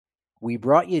We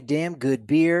brought you damn good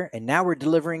beer, and now we're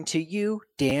delivering to you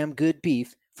damn good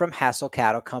beef from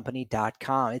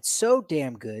HassleCattleCompany.com. It's so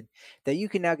damn good that you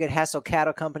can now get Hassle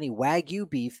Cattle Company Wagyu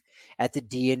beef at the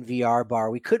DNVR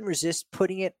bar. We couldn't resist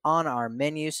putting it on our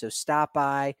menu, so stop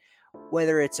by.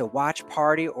 Whether it's a watch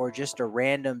party or just a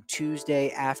random Tuesday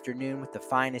afternoon with the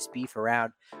finest beef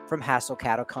around from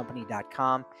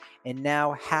HassleCattleCompany.com. And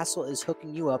now Hassle is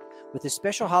hooking you up with a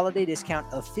special holiday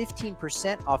discount of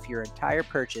 15% off your entire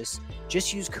purchase.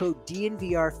 Just use code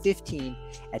DNVR15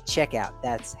 at checkout.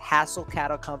 That's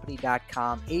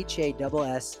HassleCattleCompany.com,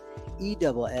 HASSELL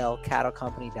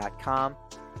CattleCompany.com.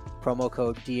 Promo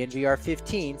code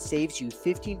DNVR15 saves you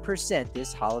 15%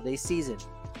 this holiday season.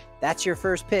 That's your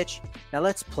first pitch. Now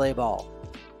let's play ball.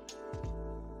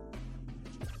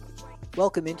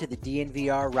 Welcome into the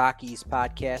DNVR Rockies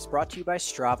podcast, brought to you by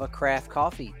Strava Craft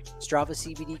Coffee. Strava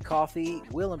CBD coffee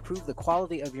will improve the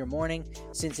quality of your morning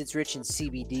since it's rich in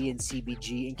CBD and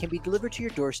CBG and can be delivered to your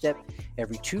doorstep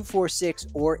every 2, 4, 6,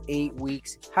 or 8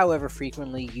 weeks, however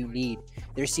frequently you need.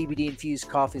 Their CBD-infused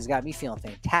coffee has got me feeling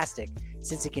fantastic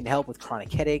since it can help with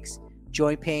chronic headaches,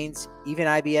 joint pains, even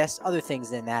IBS, other things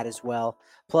than that as well.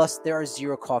 Plus, there are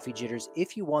zero coffee jitters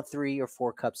if you want 3 or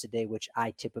 4 cups a day, which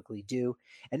I typically do.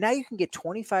 And now you can get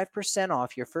 25%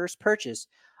 off your first purchase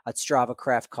at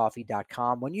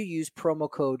StravaCraftCoffee.com when you use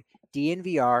promo code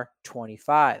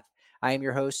DNVR25. I am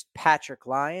your host, Patrick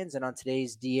Lyons, and on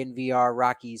today's DNVR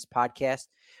Rockies podcast,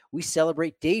 we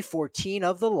celebrate day 14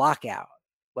 of the lockout.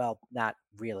 Well, not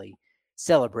really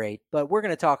celebrate, but we're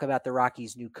going to talk about the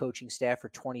Rockies' new coaching staff for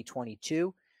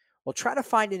 2022. We'll try to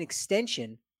find an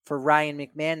extension for Ryan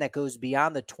McMahon that goes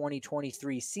beyond the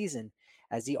 2023 season,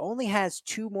 as he only has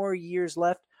 2 more years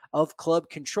left of club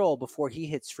control before he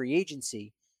hits free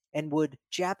agency. And would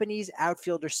Japanese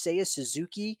outfielder Seiya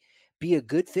Suzuki be a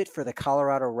good fit for the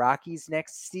Colorado Rockies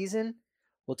next season?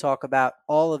 We'll talk about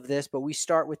all of this, but we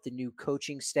start with the new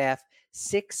coaching staff,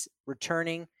 6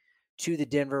 returning to the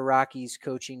Denver Rockies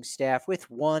coaching staff, with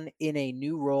 1 in a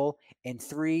new role and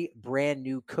 3 brand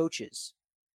new coaches.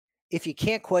 If you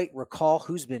can't quite recall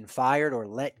who's been fired or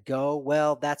let go,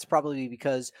 well, that's probably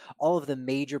because all of the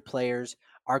major players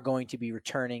are going to be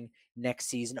returning next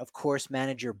season. Of course,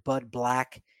 manager Bud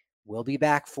Black will be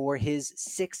back for his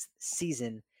 6th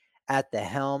season at the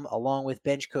helm, along with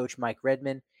bench coach Mike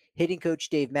Redman, hitting coach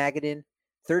Dave Magadan,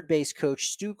 third base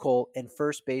coach Stu Cole, and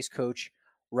first base coach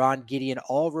Ron Gideon,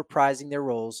 all reprising their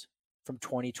roles from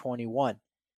 2021.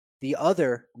 The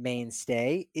other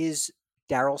mainstay is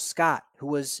Darryl Scott, who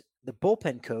was the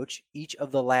bullpen coach each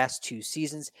of the last 2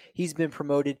 seasons. He's been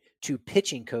promoted to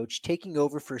pitching coach, taking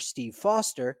over for Steve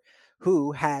Foster,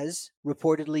 who has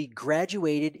reportedly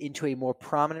graduated into a more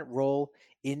prominent role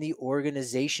in the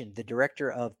organization. The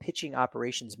director of pitching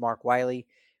operations, Mark Wiley,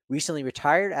 recently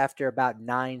retired after about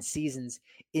 9 seasons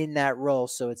in that role.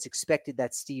 So it's expected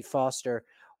that Steve Foster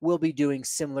will be doing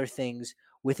similar things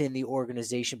within the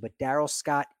organization. But Darryl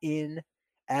Scott in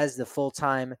as the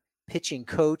full-time pitching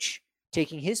coach,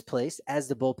 taking his place as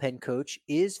the bullpen coach,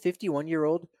 is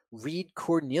 51-year-old Reed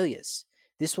Cornelius.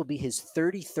 This will be his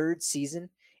 33rd season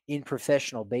in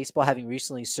professional baseball, having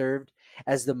recently served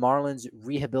as the Marlins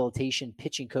rehabilitation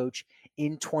pitching coach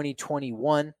in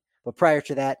 2021. But prior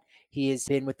to that, he has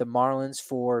been with the Marlins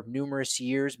for numerous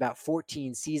years, about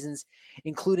 14 seasons,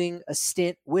 including a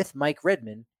stint with Mike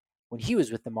Redman when he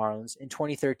was with the Marlins in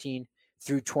 2013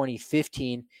 through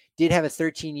 2015. Did have a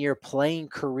 13-year playing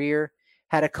career,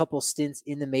 had a couple stints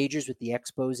in the majors with the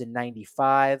Expos in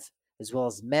 95, as well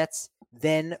as Mets,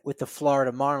 then with the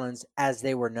Florida Marlins, as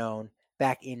they were known,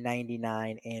 back in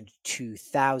 99 and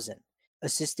 2000.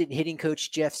 Assistant hitting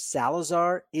coach Jeff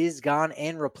Salazar is gone,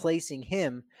 and replacing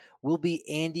him will be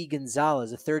Andy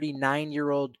Gonzalez, a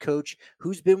 39-year-old coach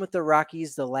who's been with the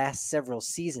Rockies the last several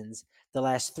seasons, the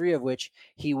last 3 of which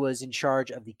he was in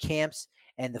charge of the camps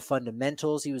and the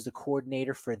fundamentals. He was the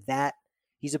coordinator for that.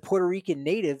 He's a Puerto Rican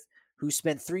native who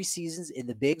spent 3 seasons in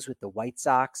the bigs with the White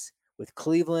Sox, with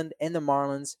Cleveland, and the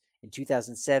Marlins in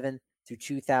 2007 through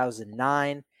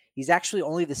 2009. He's actually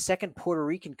only the 2nd Puerto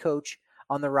Rican coach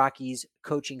on the Rockies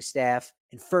coaching staff,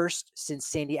 and first since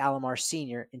Sandy Alomar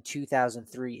Sr. in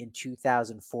 2003 and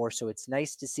 2004. So it's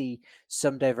nice to see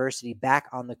some diversity back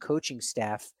on the coaching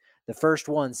staff, the first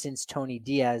one since Tony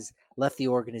Diaz left the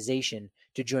organization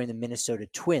to join the Minnesota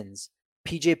Twins.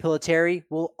 PJ Pilateri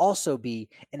will also be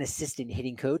an assistant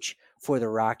hitting coach for the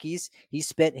Rockies. He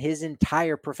spent his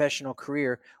entire professional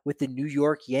career with the New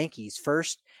York Yankees,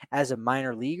 first as a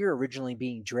minor leaguer, originally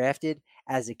being drafted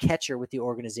as a catcher with the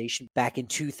organization back in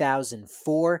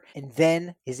 2004. And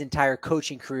then his entire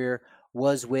coaching career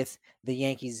was with the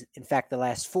Yankees. In fact, the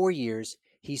last 4 years,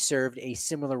 he served a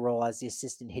similar role as the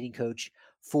assistant hitting coach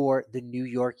for the New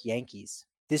York Yankees.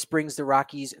 This brings the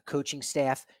Rockies coaching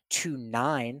staff to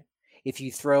 9. If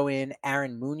you throw in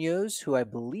Aaron Munoz, who I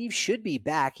believe should be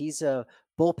back, he's a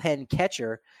bullpen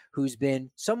catcher who's been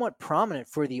somewhat prominent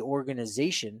for the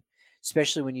organization,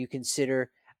 especially when you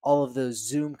consider all of those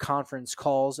Zoom conference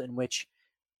calls in which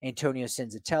Antonio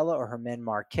Senzatella or German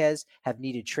Marquez have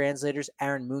needed translators.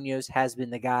 Aaron Munoz has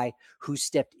been the guy who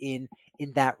stepped in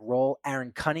that role.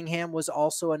 Aaron Cunningham was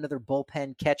also another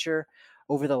bullpen catcher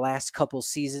over the last couple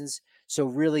seasons. So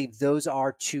really, those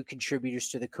are two contributors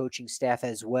to the coaching staff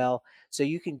as well. So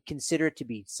you can consider it to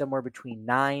be somewhere between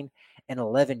 9 and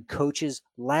 11 coaches.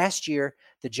 Last year,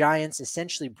 the Giants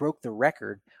essentially broke the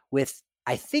record with,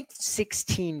 I think,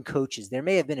 16 coaches. There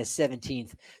may have been a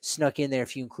 17th snuck in there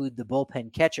if you include the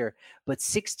bullpen catcher, but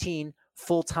 16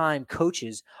 full-time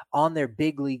coaches on their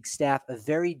big league staff, a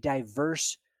very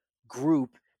diverse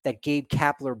group that Gabe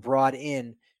Kapler brought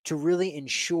in to really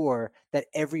ensure that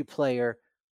every player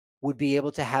would be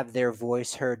able to have their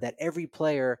voice heard, that every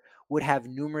player would have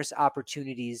numerous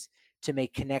opportunities to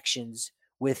make connections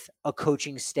with a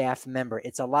coaching staff member.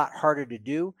 It's a lot harder to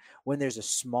do when there's a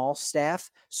small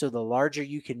staff. So the larger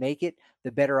you can make it,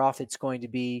 the better off it's going to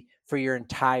be for your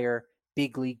entire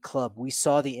big league club. We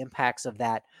saw the impacts of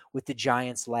that with the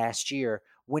Giants last year,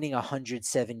 winning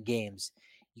 107 games.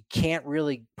 You can't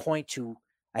really point to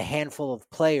a handful of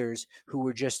players who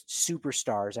were just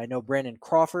superstars. I know Brandon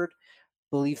Crawford,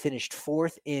 believe, finished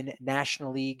 4th in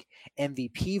National League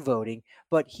MVP voting,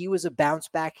 but he was a bounce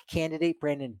back candidate.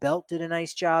 Brandon Belt did a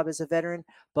nice job as a veteran.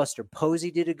 Buster Posey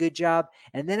did a good job.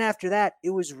 And then after that,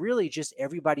 it was really just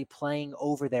everybody playing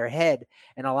over their head.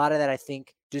 And a lot of that, I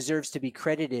think, deserves to be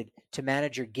credited to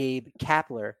manager Gabe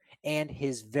Kapler and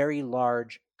his very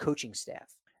large coaching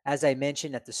staff. As I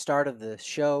mentioned at the start of the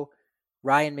show,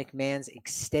 Ryan McMahon's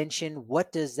extension,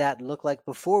 what does that look like?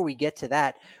 Before we get to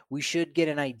that, we should get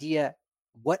an idea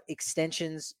what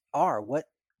extensions are. What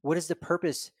is the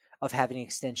purpose of having an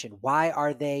extension? Why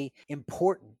are they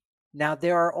important? Now,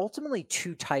 there are ultimately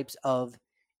two types of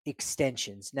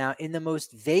extensions. Now, in the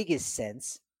most vaguest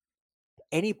sense,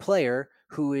 any player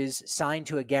who is signed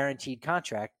to a guaranteed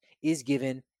contract is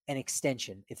given an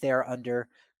extension if they are under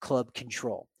club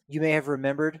control. You may have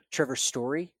remembered Trevor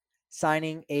Story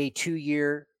signing a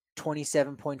 2-year,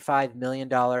 $27.5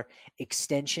 million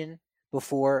extension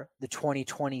before the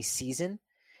 2020 season.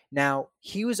 Now,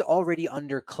 he was already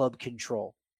under club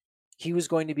control. He was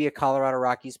going to be a Colorado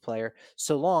Rockies player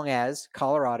so long as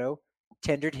Colorado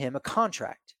tendered him a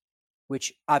contract,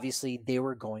 which obviously they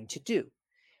were going to do.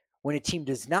 When a team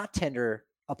does not tender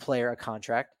a player a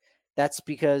contract, that's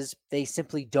because they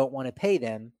simply don't want to pay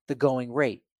them the going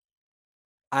rate,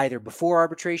 either before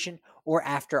arbitration or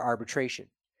after arbitration.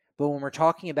 But when we're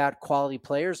talking about quality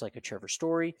players like a Trevor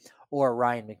Story or a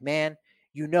Ryan McMahon,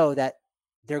 you know that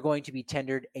they're going to be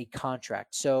tendered a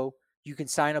contract. So you can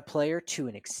sign a player to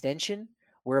an extension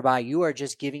whereby you are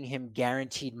just giving him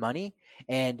guaranteed money,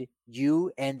 and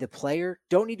you and the player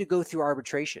don't need to go through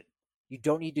arbitration. You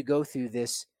don't need to go through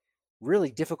this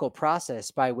really difficult process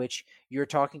by which you're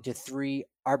talking to 3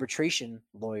 arbitration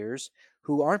lawyers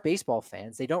who aren't baseball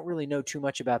fans. They don't really know too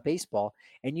much about baseball,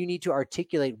 and you need to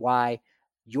articulate why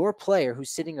your player who's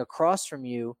sitting across from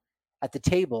you at the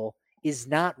table is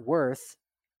not worth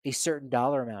a certain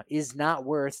dollar amount, is not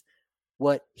worth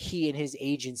what he and his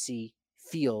agency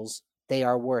feels they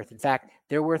are worth. In fact,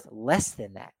 they're worth less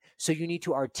than that. So you need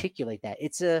to articulate that.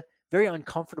 It's a very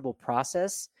uncomfortable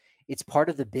process. It's part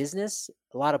of the business.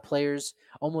 A lot of players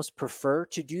almost prefer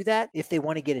to do that if they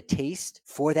want to get a taste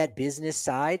for that business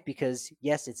side, because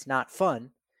yes, it's not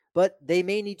fun, but they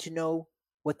may need to know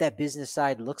what that business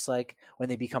side looks like when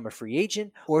they become a free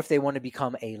agent, or if they want to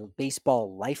become a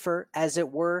baseball lifer, as it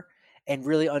were, and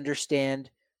really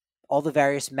understand all the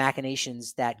various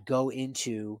machinations that go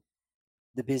into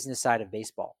the business side of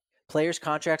baseball. Players'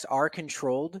 contracts are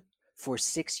controlled for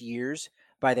 6 years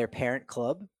by their parent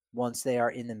club once they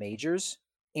are in the majors.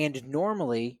 And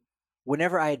normally,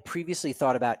 whenever I had previously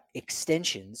thought about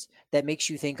extensions, that makes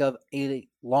you think of a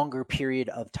longer period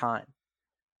of time.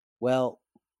 Well,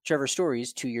 Trevor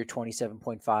Story's 2-year,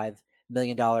 $27.5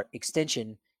 million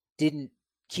extension didn't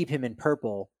keep him in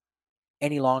purple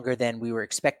any longer than we were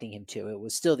expecting him to. It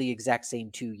was still the exact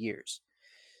same 2 years.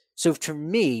 So to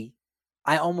me,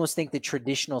 I almost think the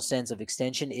traditional sense of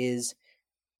extension is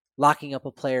locking up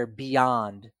a player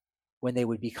beyond when they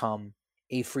would become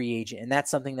a free agent. And that's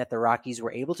something that the Rockies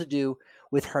were able to do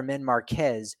with German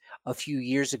Marquez a few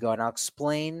years ago. And I'll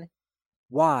explain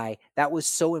why that was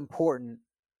so important,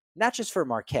 not just for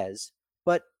Marquez,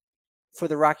 but for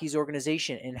the Rockies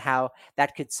organization and how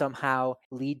that could somehow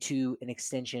lead to an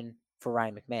extension for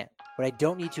Ryan McMahon. What I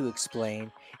don't need to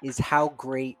explain is how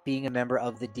great being a member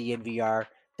of the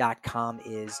DNVR.com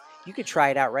is. You can try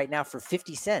it out right now for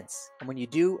 50 cents. And when you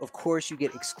do, of course, you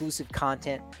get exclusive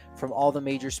content from all the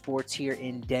major sports here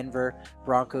in Denver: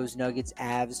 Broncos, Nuggets,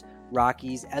 Avs,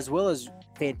 Rockies, as well as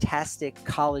fantastic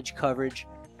college coverage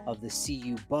of the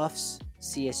CU Buffs,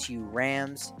 CSU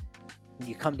Rams. When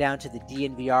you come down to the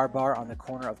DNVR bar on the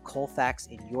corner of Colfax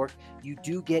in York, you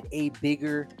do get a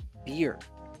bigger beer.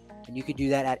 And you can do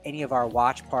that at any of our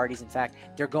watch parties. In fact,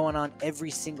 they're going on every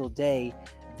single day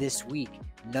this week.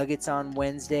 Nuggets on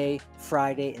Wednesday,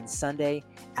 Friday, and Sunday.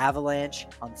 Avalanche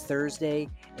on Thursday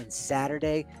and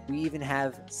Saturday. We even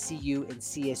have CU and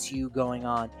CSU going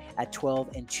on at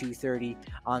 12 and 2:30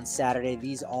 on Saturday.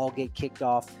 These all get kicked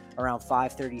off around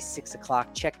 5:30, 6 o'clock.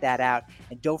 Check that out.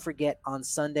 And don't forget, on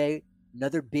Sunday,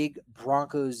 another big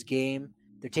Broncos game.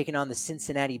 They're taking on the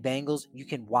Cincinnati Bengals. You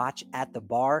can watch at the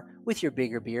bar with your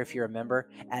bigger beer if you're a member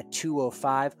at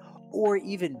 205. Or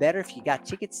even better, if you got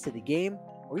tickets to the game,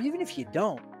 or even if you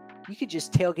don't, you could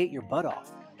just tailgate your butt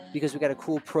off, because we got a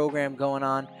cool program going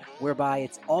on whereby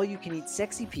it's all you can eat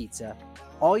sexy pizza,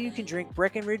 all you can drink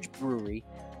Breckenridge Brewery,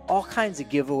 all kinds of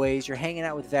giveaways. You're hanging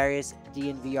out with various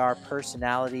DNVR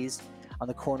personalities on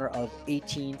the corner of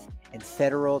 18th and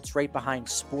Federal. It's right behind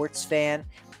Sports Fan.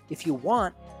 If you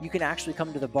want, you can actually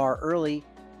come to the bar early,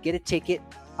 get a ticket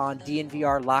on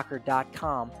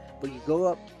dnvrlocker.com, but you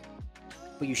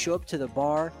show up to the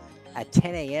bar at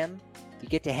 10 a.m. You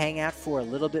get to hang out for a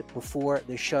little bit before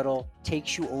the shuttle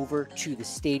takes you over to the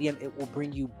stadium. It will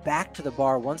bring you back to the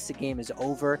bar once the game is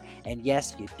over. And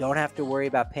yes, you don't have to worry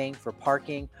about paying for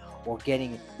parking or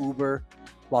getting an Uber,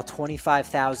 while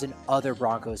 25,000 other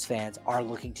Broncos fans are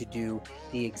looking to do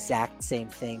the exact same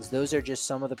things. Those are just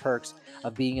some of the perks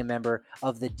of being a member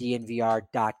of the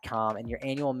DNVR.com. And your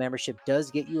annual membership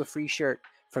does get you a free shirt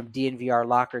from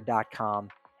DNVRlocker.com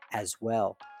as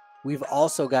well. We've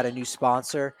also got a new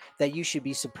sponsor that you should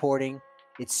be supporting.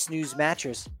 It's Snooze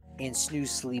Mattress and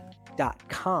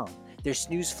SnoozeSleep.com. Their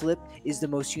Snooze Flip is the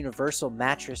most universal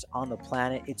mattress on the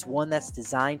planet. It's one that's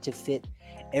designed to fit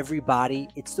everybody.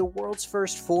 It's the world's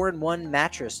first 4-in-1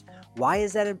 mattress. Why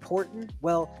is that important?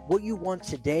 Well, what you want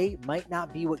today might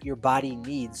not be what your body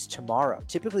needs tomorrow.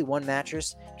 Typically, one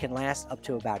mattress can last up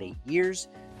to about 8 years,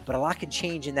 but a lot can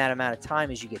change in that amount of time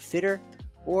as you get fitter,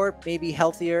 or maybe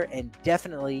healthier, and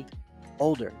definitely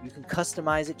older. You can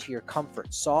customize it to your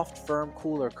comfort: soft, firm,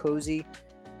 cool, or cozy.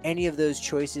 Any of those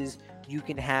choices you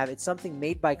can have. It's something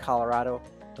made by Colorado,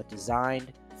 but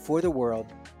designed for the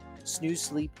world.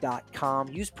 SnoozeSleep.com.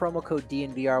 Use promo code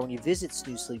DNVR when you visit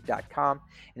SnoozeSleep.com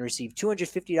and receive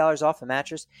 $250 off a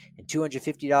mattress and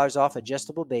 $250 off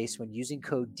adjustable base when using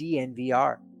code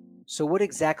DNVR. So what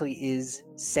exactly is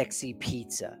Sexy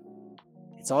Pizza?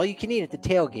 It's all you can eat at the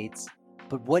tailgates.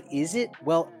 But what is it?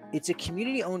 Well, it's a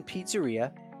community-owned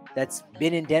pizzeria that's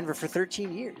been in Denver for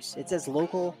 13 years. It's as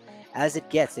local as it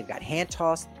gets. They've got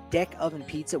hand-tossed deck oven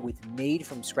pizza with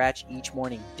made-from-scratch each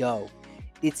morning dough.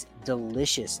 It's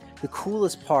delicious. The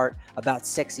coolest part about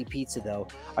Sexy Pizza, though,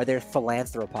 are their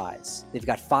philanthropies. They've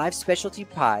got 5 specialty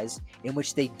pies in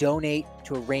which they donate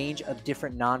to a range of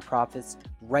different nonprofits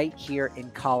right here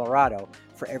in Colorado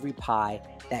for every pie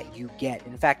that you get.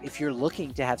 In fact, if you're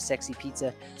looking to have Sexy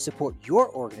Pizza support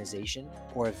your organization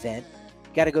or event,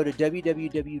 you got to go to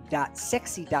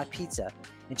www.sexy.pizza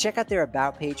and check out their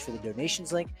About page for the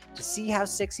donations link to see how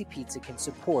Sexy Pizza can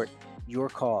support your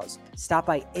cause. Stop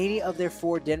by any of their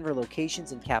 4 Denver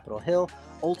locations in Capitol Hill,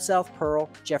 Old South Pearl,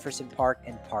 Jefferson Park,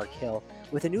 and Park Hill,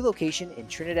 with a new location in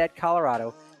Trinidad,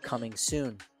 Colorado coming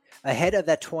soon. Ahead of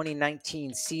that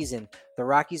 2019 season, the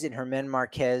Rockies and Germán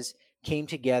Márquez came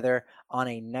together on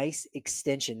a nice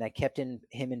extension that kept him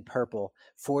in purple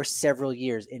for several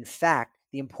years. In fact,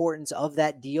 the importance of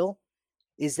that deal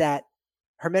is that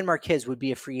Germán Márquez would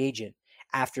be a free agent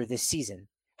after this season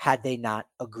had they not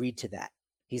agreed to that.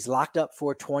 He's locked up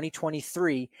for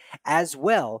 2023 as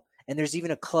well, and there's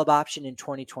even a club option in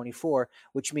 2024,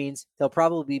 which means they'll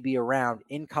probably be around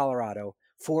in Colorado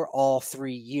for all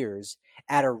 3 years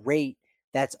at a rate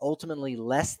that's ultimately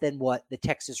less than what the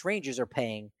Texas Rangers are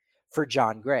paying for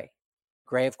Jon Gray.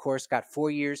 Gray, of course, got 4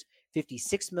 years,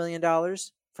 $56 million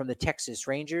from the Texas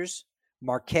Rangers.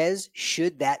 Márquez,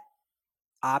 should that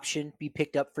option be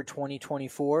picked up for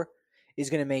 2024, is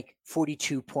going to make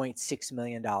 $42.6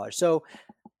 million. So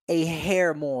a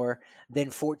hair more than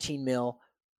 $14 million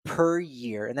per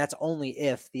year. And that's only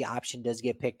if the option does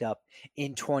get picked up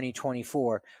in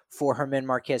 2024 for Germán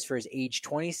Márquez for his age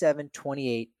 27,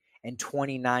 28, and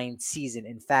 29 season.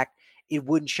 In fact, it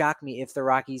wouldn't shock me if the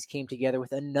Rockies came together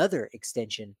with another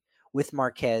extension with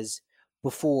Marquez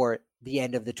before the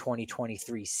end of the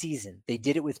 2023 season. They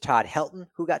did it with Todd Helton,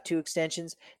 who got 2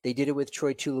 extensions. They did it with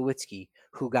Troy Tulowitzki,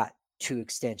 who got 2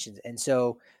 extensions. And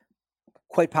so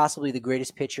quite possibly the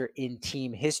greatest pitcher in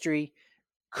team history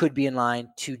could be in line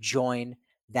to join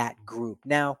that group.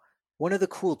 Now, one of the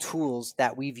cool tools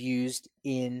that we've used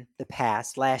in the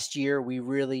past, last year, we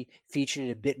really featured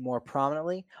it a bit more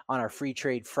prominently on our Free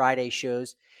Trade Friday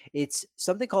shows. It's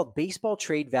something called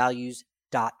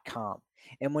baseballtradevalues.com.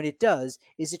 And what it does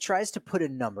is it tries to put a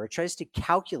number, it tries to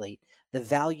calculate the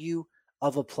value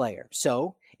of a player.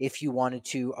 So if you wanted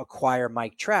to acquire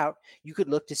Mike Trout, you could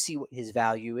look to see what his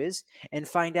value is and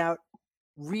find out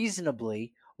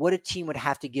reasonably what a team would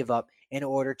have to give up in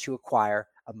order to acquire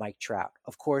a Mike Trout.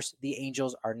 Of course, the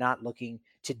Angels are not looking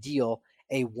to deal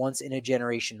a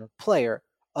once-in-a-generation player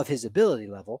of his ability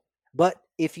level, but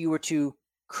if you were to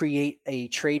create a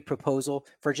trade proposal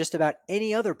for just about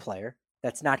any other player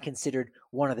that's not considered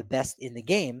one of the best in the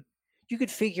game, you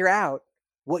could figure out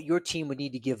what your team would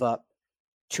need to give up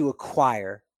to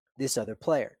acquire this other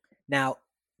player. Now,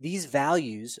 these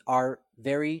values are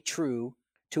very true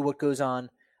to what goes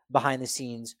on behind the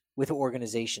scenes with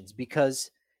organizations because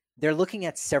they're looking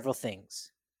at several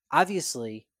things.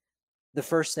 Obviously, the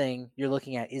first thing you're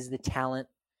looking at is the talent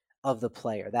of the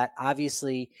player. That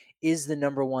obviously is the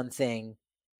number one thing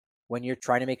when you're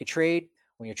trying to make a trade,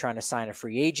 when you're trying to sign a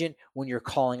free agent, when you're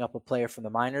calling up a player from the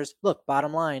minors. Look,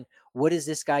 bottom line, what is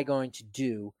this guy going to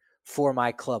do for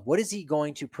my club? What is he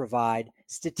going to provide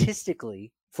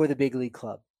statistically for the big league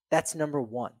club? That's number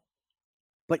one.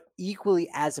 But equally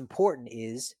as important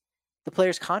is the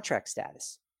player's contract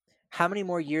status. How many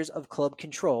more years of club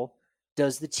control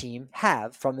does the team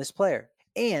have from this player?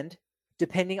 And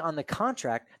depending on the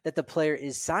contract that the player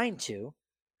is signed to,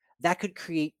 that could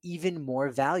create even more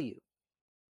value.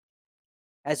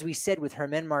 As we said with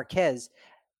Germán Marquez,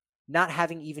 not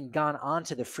having even gone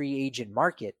onto the free agent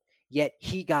market, yet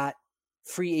he got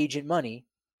free agent money.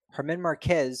 Germán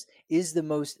Marquez is the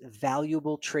most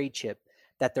valuable trade chip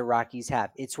that the Rockies have.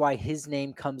 It's why his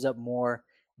name comes up more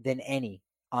than any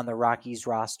on the Rockies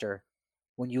roster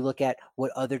when you look at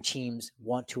what other teams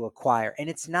want to acquire. And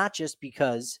it's not just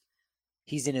because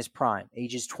he's in his prime.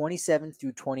 Ages 27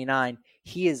 through 29,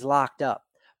 he is locked up,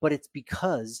 but it's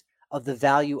because of the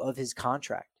value of his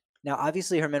contract. Now,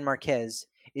 obviously, Germán Marquez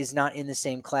is not in the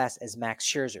same class as Max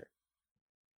Scherzer.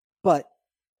 But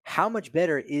how much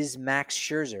better is Max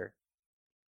Scherzer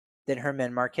than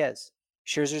Germán Marquez?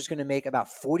 Scherzer is going to make about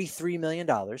 $43 million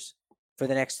for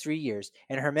the next 3 years,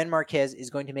 and Germán Marquez is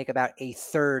going to make about a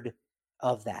third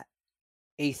of that.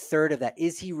 A third of that.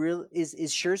 Is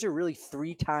Scherzer really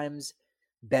 3 times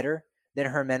better than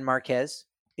Germán Marquez?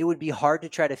 It would be hard to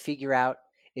try to figure out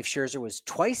if Scherzer was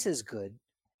twice as good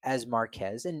as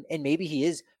Marquez, and maybe he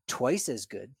is twice as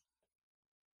good.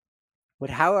 But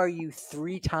how are you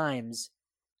 3 times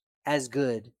as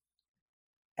good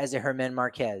as a Germán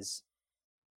Marquez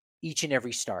each and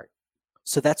every start?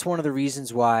 So that's one of the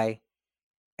reasons why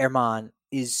Germán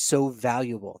is so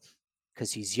valuable,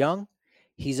 because he's young,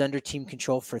 he's under team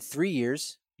control for 3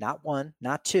 years, not 1,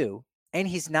 not 2, and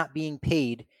he's not being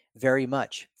paid very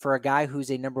much. For a guy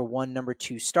who's a number 1, number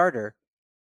 2 starter,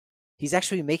 he's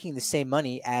actually making the same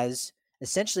money as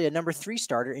essentially a number 3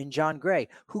 starter in Jon Gray,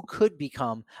 who could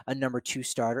become a number 2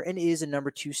 starter and is a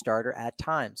number 2 starter at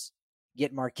times.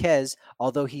 Yet Marquez,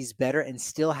 although he's better and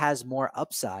still has more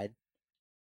upside,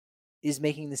 is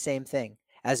making the same thing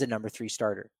as a number 3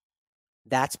 starter.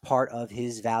 That's part of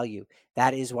his value.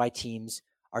 That is why teams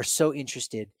are so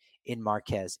interested in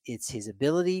Marquez. It's his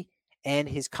ability and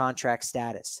his contract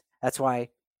status. That's why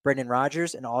Brendan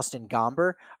Rodgers and Austin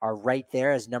Gomber are right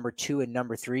there as number 2 and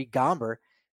number 3. Gomber,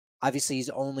 obviously, he's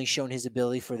only shown his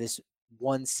ability for this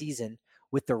one season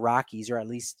with the Rockies, or at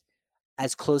least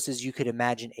as close as you could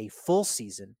imagine a full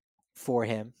season for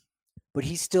him. But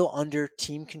he's still under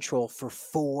team control for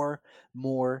 4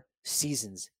 more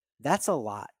seasons. That's a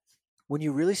lot. When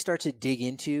you really start to dig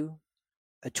into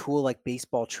a tool like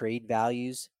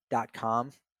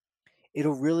baseballtradevalues.com,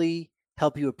 it'll really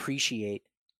help you appreciate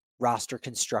roster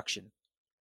construction.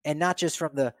 And not just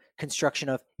from the construction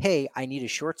of, hey, I need a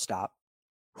shortstop.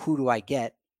 Who do I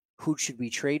get? Who should we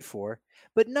trade for?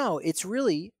 But no, it's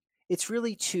really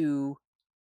to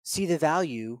see the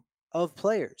value of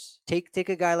players. Take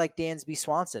a guy like Dansby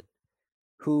Swanson,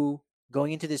 who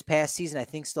going into this past season, I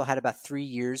think still had about 3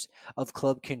 years of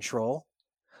club control.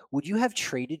 Would you have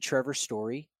traded Trevor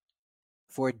Story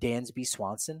for Dansby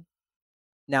Swanson?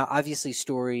 Now, obviously,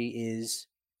 Story is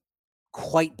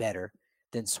quite better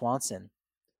than Swanson,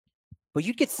 but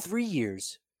you'd get 3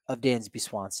 years of Dansby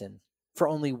Swanson for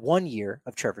only 1 year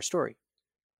of Trevor Story.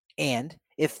 And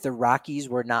if the Rockies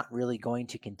were not really going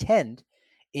to contend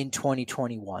in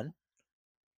 2021,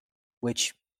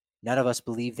 which none of us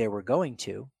believe they were going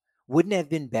to, wouldn't it have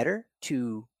been better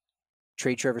to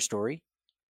trade Trevor Story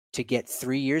to get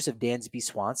 3 years of Dansby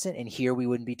Swanson? And here we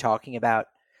wouldn't be talking about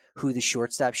who the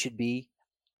shortstop should be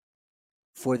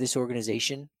for this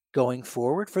organization going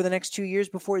forward for the next 2 years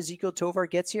before Ezequiel Tovar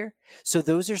gets here. So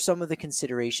those are some of the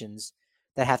considerations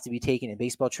that have to be taken, and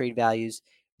baseball trade values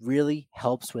really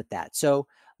helps with that. So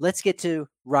let's get to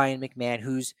Ryan McMahon,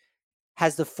 who's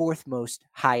has the fourth most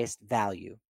highest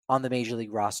value on the Major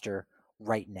League roster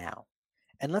right now.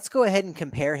 And let's go ahead and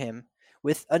compare him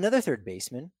with another third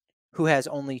baseman who has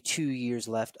only 2 years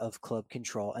left of club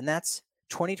control, and that's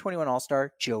 2021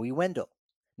 All-Star Joey Wendle.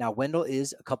 Now, Wendle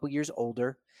is a couple years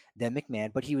older than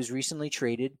McMahon, but he was recently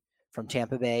traded from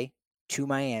Tampa Bay to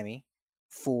Miami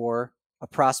for a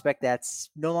prospect that's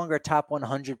no longer a top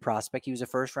 100 prospect. He was a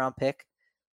first-round pick,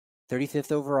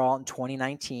 35th overall in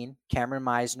 2019, Cameron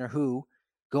Meisner, who,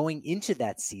 going into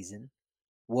that season,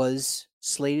 was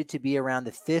slated to be around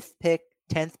the 5th pick,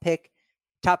 10th pick,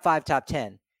 top 5, top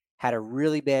 10, had a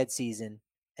really bad season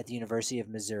at the University of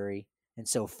Missouri, and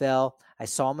so fell. I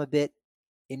saw him a bit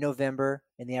in November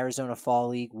in the Arizona Fall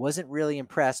League, wasn't really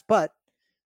impressed, but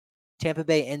Tampa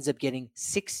Bay ends up getting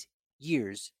 6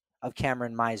 years of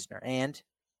Cameron Meisner, and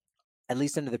at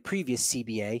least under the previous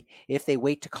CBA, if they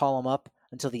wait to call him up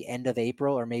until the end of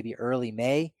April or maybe early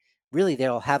May, really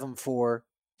they'll have him for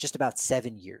just about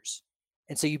 7 years.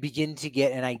 And so you begin to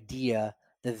get an idea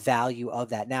the value of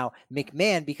that. Now,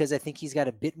 McMahon, because I think he's got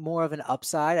a bit more of an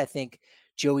upside, I think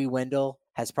Joey Wendle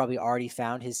has probably already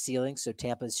found his ceiling, so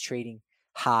Tampa's trading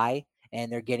high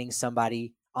and they're getting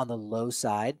somebody on the low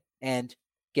side. And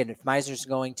again, if Meisner's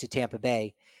going to Tampa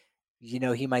Bay, you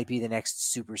know he might be the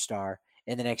next superstar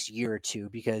in the next year or two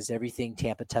because everything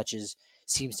Tampa touches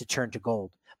seems to turn to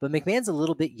gold. But McMahon's a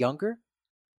little bit younger,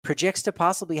 projects to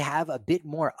possibly have a bit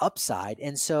more upside.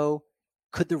 And so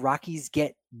could the Rockies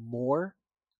get more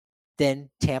than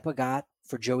Tampa got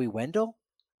for Joey Wendle?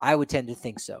 I would tend to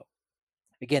think so.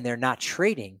 Again, they're not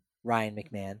trading Ryan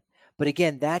McMahon, but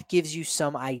again, that gives you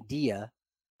some idea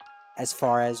as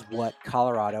far as what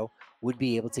Colorado would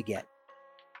be able to get.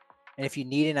 And if you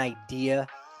need an idea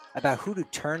about who to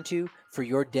turn to for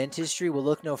your dentistry, we'll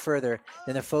look no further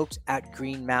than the folks at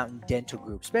Green Mountain Dental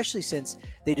Group, especially since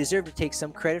they deserve to take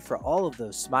some credit for all of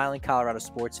those smiling Colorado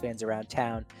sports fans around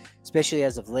town, especially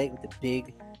as of late with the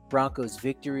big Broncos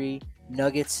victory,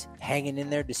 Nuggets hanging in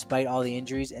there despite all the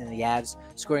injuries, and the Avs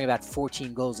scoring about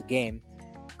 14 goals a game.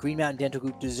 Green Mountain Dental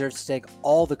Group deserves to take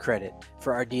all the credit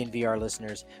for our DNVR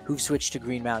listeners who've switched to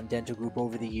Green Mountain Dental Group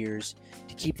over the years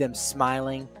to keep them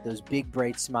smiling, those big,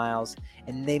 bright smiles.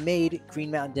 And they made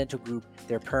Green Mountain Dental Group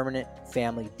their permanent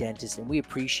family dentist, and we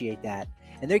appreciate that.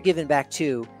 And they're giving back,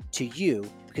 too, to you,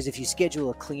 because if you schedule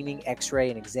a cleaning, x-ray,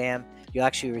 and exam, you'll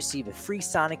actually receive a free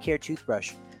Sonicare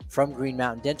toothbrush from Green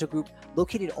Mountain Dental Group,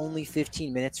 located only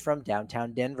 15 minutes from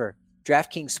downtown Denver.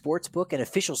 DraftKings Sportsbook, an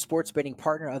official sports betting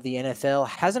partner of the NFL,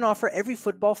 has an offer every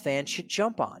football fan should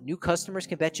jump on. New customers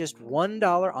can bet just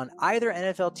 $1 on either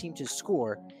NFL team to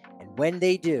score, and when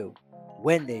they do,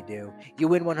 you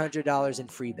win $100 in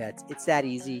free bets. It's that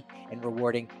easy and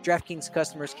rewarding. DraftKings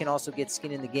customers can also get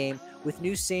skin in the game with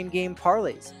new same-game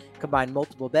parlays. Combine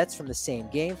multiple bets from the same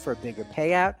game for a bigger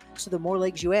payout, so the more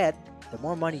legs you add, the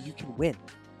more money you can win.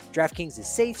 DraftKings is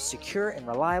safe, secure, and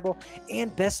reliable,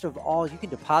 and best of all, you can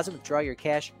deposit and withdraw your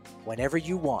cash whenever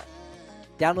you want.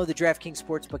 Download the DraftKings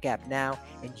Sportsbook app now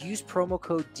and use promo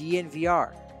code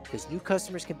DNVR because new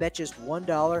customers can bet just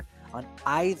 $1 on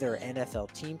either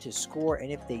NFL team to score,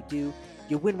 and if they do,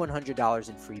 you win $100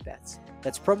 in free bets.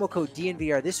 That's promo code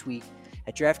DNVR this week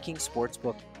at DraftKings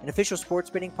Sportsbook, an official sports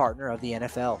betting partner of the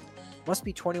NFL. Must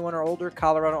be 21 or older,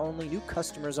 Colorado only, new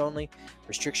customers only.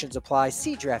 Restrictions apply.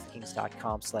 See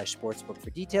DraftKings.com/sportsbook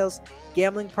for details.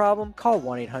 Gambling problem? Call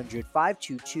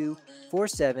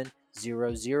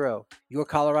 1-800-522-4700. Your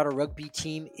Colorado rugby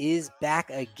team is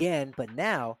back again, but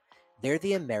now they're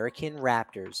the American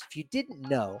Raptors. If you didn't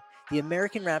know, the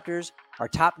American Raptors are a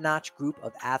top-notch group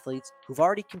of athletes who've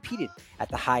already competed at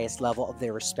the highest level of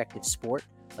their respective sport,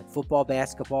 like football,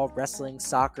 basketball, wrestling,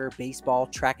 soccer, baseball,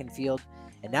 track and field.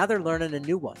 And now they're learning a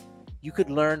new one. You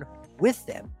could learn with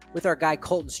them, with our guy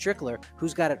Colton Strickler,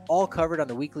 who's got it all covered on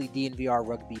the weekly DNVR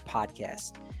Rugby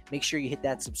podcast. Make sure you hit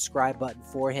that subscribe button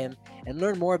for him and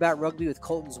learn more about rugby with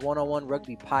Colton's 101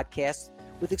 Rugby podcast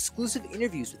with exclusive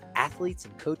interviews with athletes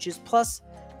and coaches. Plus,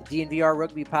 the DNVR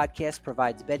Rugby podcast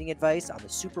provides betting advice on the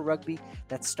Super Rugby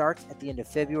that starts at the end of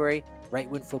February, right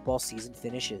when football season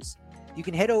finishes. You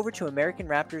can head over to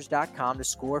AmericanRaptors.com to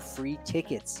score free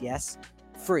tickets. Yes,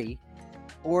 free.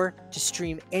 Or to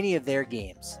stream any of their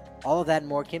games. All of that and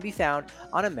more can be found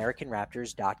on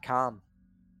AmericanRaptors.com.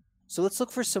 So let's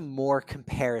look for some more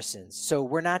comparisons. So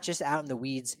we're not just out in the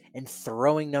weeds and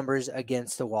throwing numbers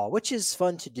against the wall, which is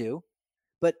fun to do,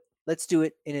 but let's do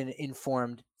it in an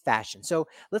informed fashion. So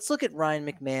let's look at Ryan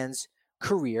McMahon's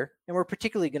career, and we're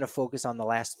particularly going to focus on the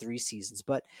last 3 seasons.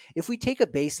 But if we take a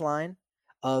baseline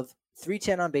of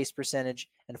 310 on base percentage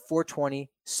and 420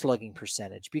 slugging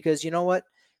percentage, because you know what?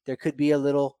 There could be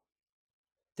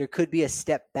a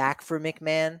step back for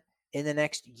McMahon in the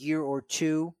next year or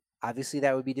two. Obviously,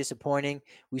 that would be disappointing.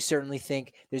 We certainly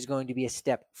think there's going to be a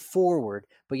step forward.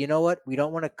 But you know what? We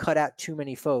don't want to cut out too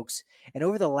many folks. And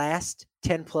over the last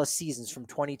 10 plus seasons from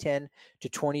 2010 to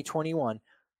 2021,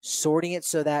 sorting it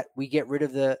so that we get rid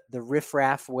of the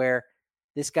riffraff where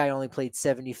this guy only played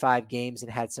 75 games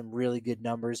and had some really good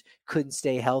numbers, couldn't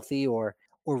stay healthy, or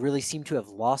really seemed to have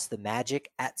lost the magic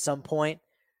at some point.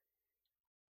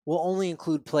 We'll only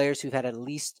include players who've had at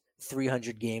least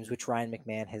 300 games, which Ryan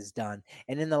McMahon has done.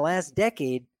 And in the last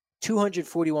decade,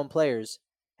 241 players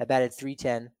have batted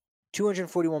 310.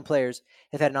 241 players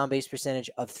have had an on-base percentage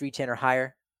of 310 or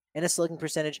higher and a slugging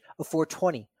percentage of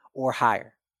 420 or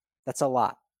higher. That's a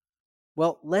lot.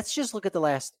 Well, let's just look at the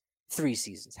last 3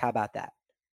 seasons. How about that?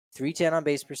 310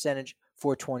 on-base percentage,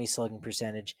 420 slugging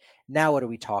percentage. Now what are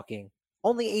we talking?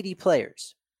 Only 80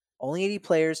 players. Only 80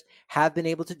 players have been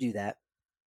able to do that.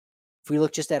 If we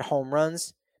look just at home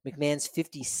runs, McMahon's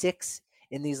 56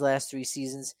 in these last 3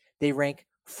 seasons. They rank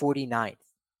 49th.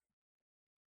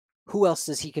 Who else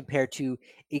does he compare to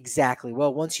exactly?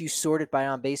 Well, once you sort it by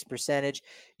on-base percentage,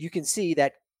 you can see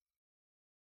that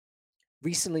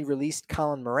recently released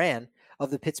Colin Moran of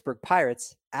the Pittsburgh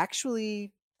Pirates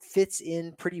actually fits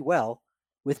in pretty well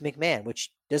with McMahon,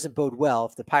 which doesn't bode well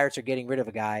if the Pirates are getting rid of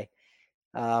a guy.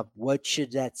 What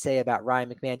should that say about Ryan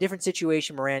McMahon? Different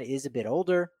situation. Moran is a bit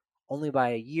older, only by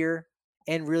a year,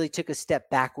 and really took a step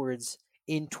backwards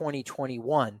in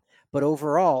 2021. But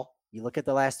overall, you look at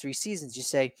the last 3 seasons, you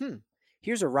say,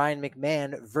 here's a Ryan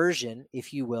McMahon version,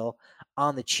 if you will,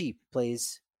 on the cheap.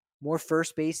 Plays more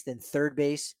first base than third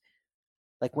base,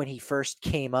 like when he first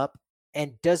came up,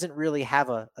 and doesn't really have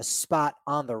a spot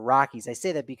on the Rockies. I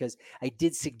say that because I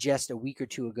did suggest a week or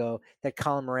two ago that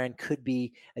Colin Moran could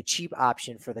be a cheap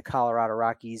option for the Colorado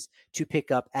Rockies to pick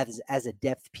up as a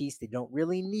depth piece. They don't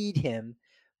really need him,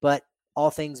 but all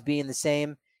things being the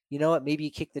same, you know what? Maybe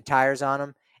you kick the tires on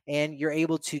him and you're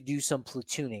able to do some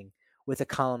platooning with a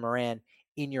Colin Moran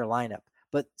in your lineup.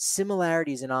 But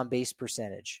similarities in on-base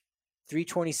percentage,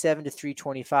 327 to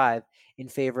 325 in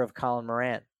favor of Colin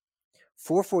Moran.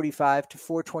 445 to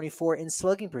 424 in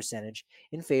slugging percentage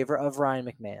in favor of Ryan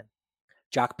McMahon.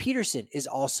 Jock Peterson is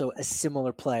also a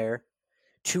similar player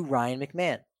to Ryan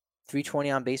McMahon. 320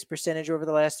 on base percentage over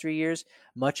the last 3 years,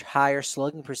 much higher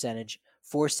slugging percentage,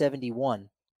 471,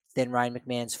 than Ryan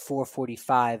McMahon's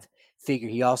 445 figure.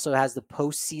 He also has the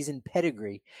postseason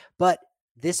pedigree. But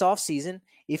this offseason,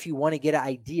 if you want to get an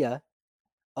idea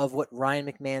of what Ryan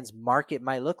McMahon's market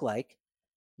might look like,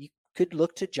 you could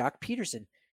look to Jock Peterson.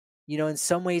 You know, in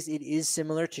some ways, it is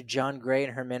similar to John Gray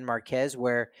and Germán Marquez,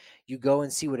 where you go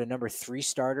and see what a number 3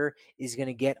 starter is going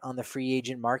to get on the free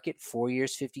agent market, 4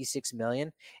 years, $56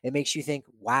 million. It makes you think,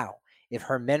 wow, if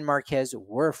Germán Marquez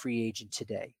were a free agent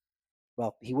today,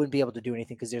 well, he wouldn't be able to do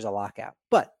anything because there's a lockout.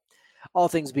 But all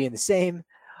things being the same,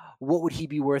 what would he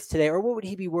be worth today, or what would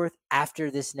he be worth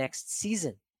after this next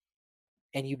season?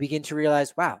 And you begin to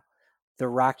realize, wow, the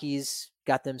Rockies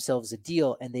got themselves a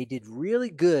deal, and they did really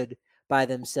good by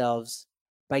themselves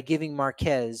by giving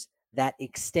Marquez that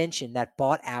extension that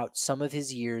bought out some of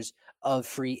his years of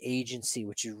free agency,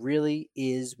 which really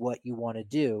is what you want to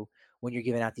do when you're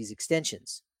giving out these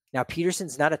extensions. Now,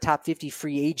 Peterson's not a top 50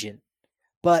 free agent,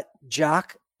 but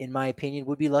Jock, in my opinion,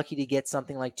 would be lucky to get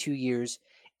something like 2 years,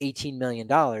 $18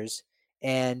 million.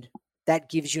 And that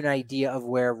gives you an idea of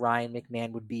where Ryan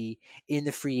McMahon would be in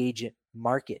the free agent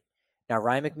market. Now,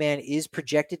 Ryan McMahon is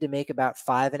projected to make about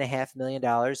 $5.5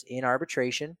 million in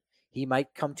arbitration. He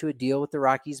might come to a deal with the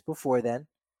Rockies before then.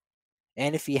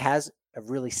 And if he has a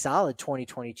really solid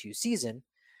 2022 season,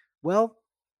 well,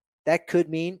 that could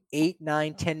mean $8,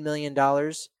 $9, $10 million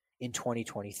in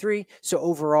 2023. So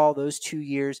overall, those 2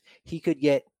 years, he could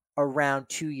get around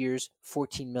 2 years,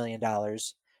 $14 million.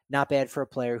 Not bad for a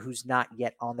player who's not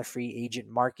yet on the free agent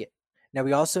market. Now,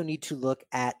 we also need to look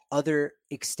at other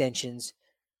extensions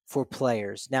for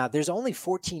players. Now, there's only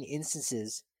 14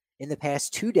 instances in the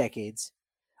past 2 decades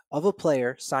of a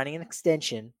player signing an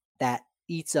extension that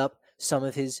eats up some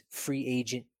of his free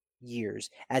agent years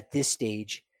at this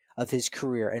stage of his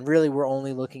career. And really, we're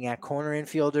only looking at corner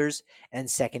infielders and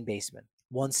second basemen.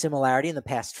 One similarity in the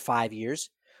past 5 years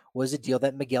was a deal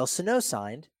that Miguel Sano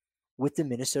signed with the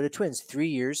Minnesota Twins, 3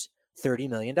 years, $30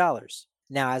 million.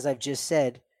 Now, as I've just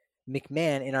said,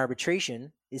 McMahon in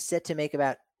arbitration is set to make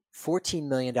about $14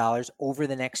 million over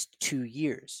the next 2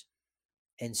 years.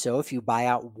 And so if you buy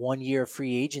out 1 year of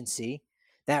free agency,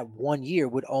 that 1 year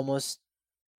would almost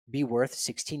be worth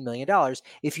 $16 million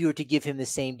if you were to give him the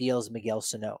same deal as Miguel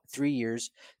Sano, 3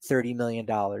 years, $30 million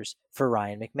for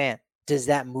Ryan McMahon. Does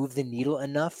that move the needle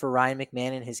enough for Ryan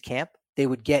McMahon and his camp? They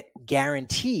would get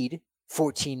guaranteed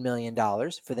 $14 million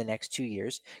for the next 2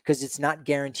 years because it's not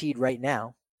guaranteed right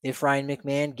now. If Ryan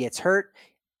McMahon gets hurt,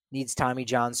 needs Tommy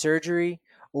John surgery,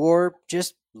 or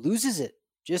just loses it,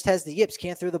 just has the yips,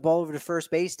 can't throw the ball over to first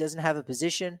base, doesn't have a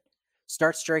position,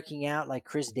 starts striking out like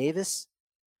Chris Davis,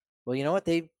 well, you know what?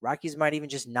 Rockies might even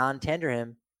just non-tender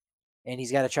him, and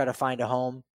he's got to try to find a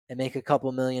home and make a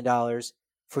couple $1 million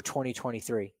for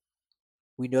 2023.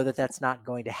 We know that that's not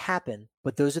going to happen,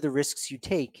 but those are the risks you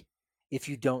take if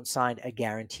you don't sign a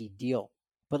guaranteed deal.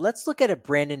 But let's look at a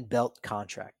Brandon Belt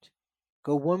contract.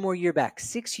 Go one more year back.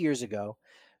 6 years ago,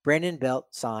 Brandon Belt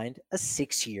signed a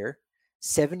 6-year,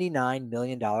 $79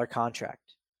 million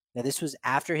contract. Now, this was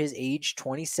after his age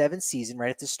 27 season, right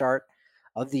at the start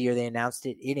of the year. They announced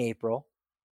it in April.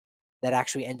 That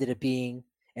actually ended up being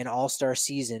an all-star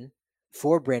season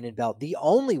for Brandon Belt, the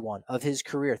only one of his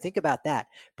career. Think about that.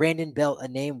 Brandon Belt, a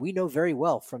name we know very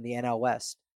well from the NL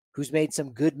West, who's made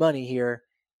some good money here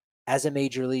as a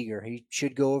major leaguer. He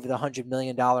should go over the $100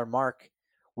 million mark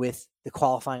with the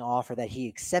qualifying offer that he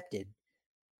accepted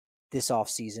this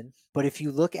offseason. But if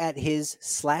you look at his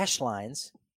slash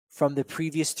lines from the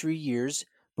previous 3 years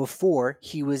before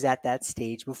he was at that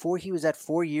stage, before he was at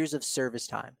 4 years of service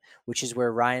time, which is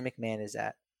where Ryan McMahon is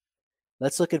at.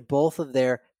 Let's look at both of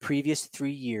their previous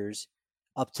 3 years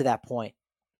up to that point.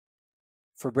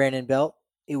 For Brandon Belt,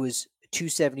 it was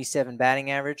 277 batting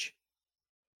average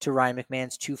to Ryan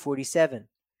McMahon's 247.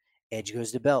 Edge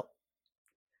goes to Belt.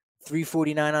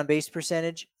 349 on base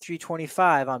percentage,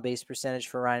 325 on base percentage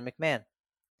for Ryan McMahon.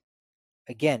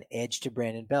 Again, edge to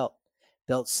Brandon Belt.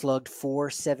 Belt slugged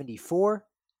 474.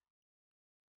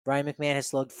 Ryan McMahon has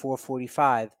slugged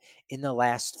 445 in the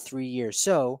last 3 years.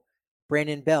 So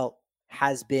Brandon Belt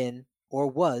has been or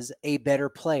was a better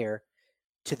player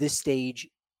to this stage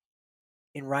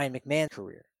in Ryan McMahon's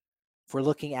career. If we're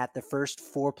looking at the first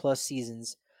 4+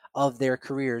 seasons of their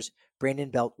careers, Brandon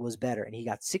Belt was better, and he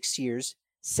got 6 years,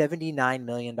 $79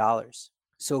 million.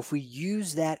 So if we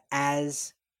use that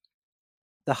as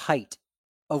the height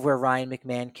of where Ryan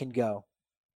McMahon can go,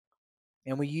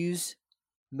 and we use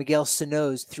Miguel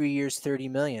Sano's 3 years,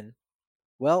 $30 million,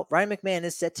 well, Ryan McMahon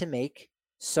is set to make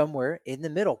somewhere in the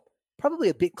middle, probably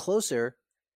a bit closer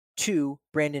to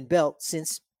Brandon Belt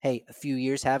since, hey, a few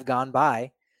years have gone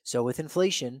by. So with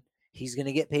inflation, he's going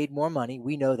to get paid more money.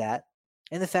 We know that.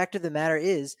 And the fact of the matter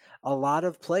is, a lot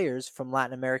of players from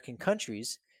Latin American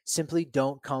countries simply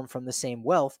don't come from the same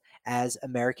wealth as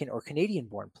American or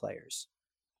Canadian-born players.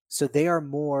 So they are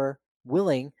more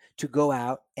willing to go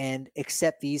out and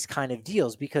accept these kind of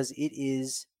deals because it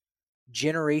is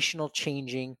generational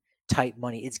changing type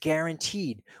money. It's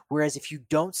guaranteed. Whereas if you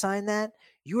don't sign that,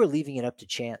 you are leaving it up to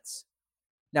chance.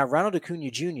 Now, Ronald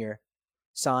Acuna Jr.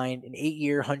 signed an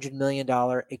 8-year, $100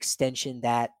 million extension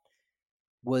that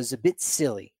was a bit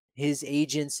silly. His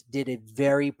agents did a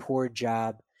very poor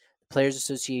job. The Players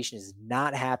Association is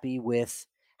not happy with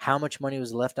how much money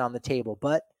was left on the table.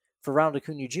 But for Ronald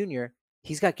Acuna Jr.,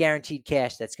 he's got guaranteed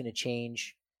cash that's going to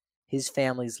change his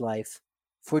family's life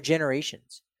for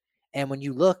generations. And when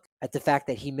you look at the fact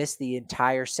that he missed the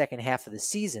entire second half of the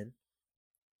season,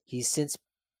 he's since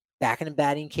back in the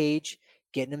batting cage,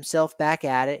 getting himself back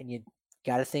at it. And you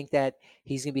got to think that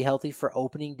he's going to be healthy for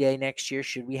opening day next year,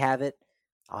 should we have it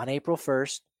on April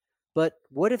 1st. But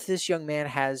what if this young man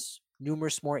has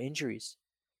numerous more injuries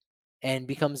and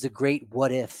becomes the great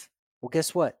what if? Well,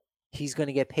 guess what? He's going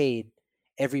to get paid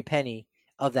every penny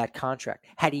of that contract.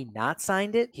 Had he not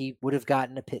signed it, he would have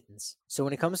gotten a pittance. So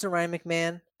when it comes to Ryan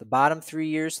McMahon, the bottom 3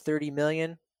 years, $30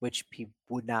 million, which he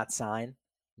would not sign,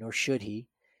 nor should he.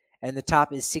 And the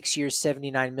top is 6 years,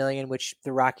 $79 million, which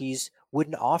the Rockies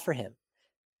wouldn't offer him.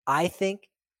 I think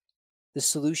the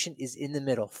solution is in the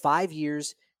middle. 5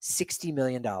 years, $60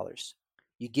 million.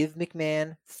 You give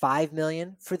McMahon $5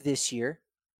 million for this year,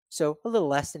 so a little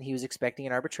less than he was expecting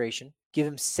in arbitration. Give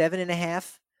him $7.5 million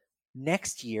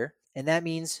next year, and that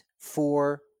means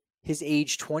for his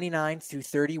age 29 through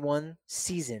 31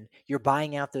 season, you're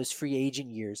buying out those free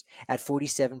agent years at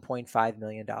 $47.5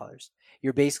 million.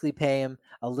 You're basically paying him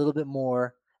a little bit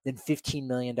more than $15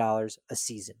 million a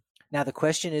season. Now, the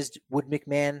question is, would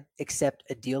McMahon accept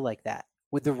a deal like that?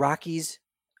 Would the Rockies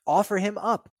offer him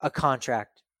up a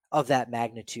contract of that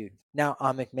magnitude? Now,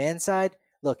 on McMahon's side,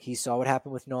 look, he saw what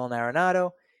happened with Nolan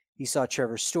Arenado. He saw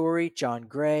Trevor Story, John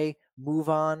Gray move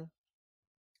on.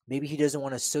 Maybe he doesn't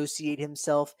want to associate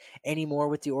himself anymore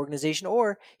with the organization,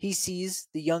 or he sees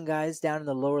the young guys down in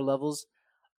the lower levels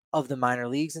of the minor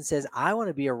leagues and says, I want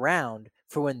to be around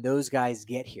for when those guys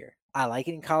get here. I like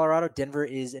it in Colorado. Denver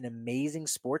is an amazing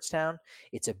sports town.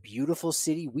 It's a beautiful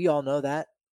city. We all know that.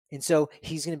 And so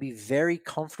he's going to be very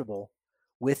comfortable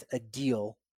with a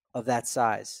deal of that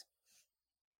size.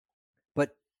 But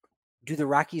do the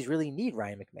Rockies really need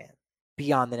Ryan McMahon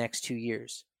beyond the next 2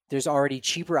 years? There's already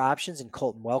cheaper options in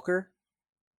Colton Welker,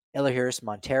 Elehuris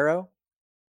Montero,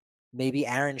 maybe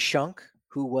Aaron Schunk,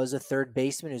 who was a third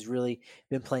baseman, who's really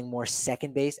been playing more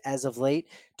second base as of late.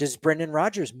 Does Brendan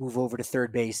Rodgers move over to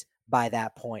third base by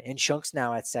that point? And Shunk's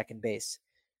now at second base.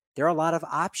 There are a lot of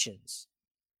options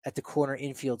at the corner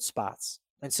infield spots.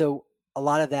 And so a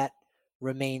lot of that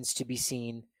remains to be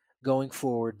seen going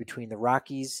forward between the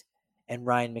Rockies and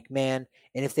Ryan McMahon,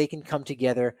 and if they can come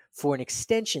together for an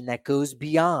extension that goes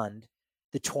beyond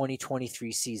the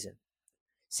 2023 season.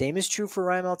 Same is true for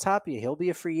Raimel Tapia. He'll be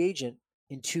a free agent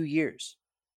in 2 years.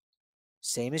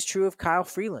 Same is true of Kyle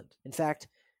Freeland. In fact,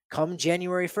 come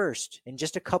January 1st, in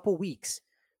just a couple weeks,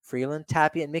 Freeland,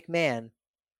 Tapia, and McMahon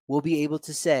will be able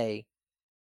to say,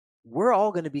 we're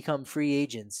all going to become free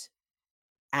agents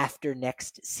after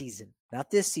next season. Not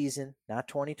this season, not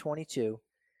 2022,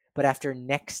 but after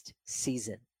next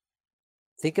season.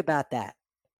 Think about that.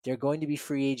 They're going to be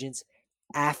free agents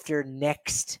after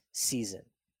next season.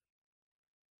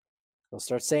 They'll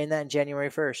start saying that in January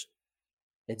 1st.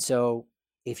 And so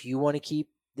if you want to keep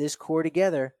this core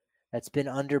together that's been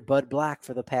under Bud Black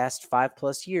for the past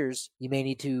 5+ years, you may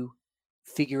need to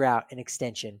figure out an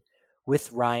extension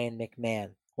with Ryan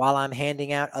McMahon. While I'm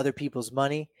handing out other people's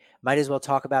money, might as well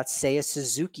talk about Seiya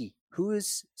Suzuki. Who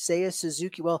is Seiya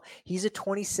Suzuki? Well, he's a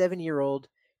 27-year-old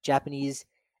Japanese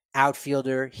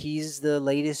outfielder. He's the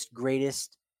latest,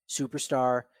 greatest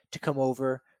superstar to come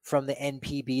over from the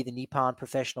NPB, the Nippon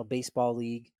Professional Baseball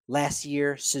League. Last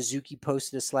year, Suzuki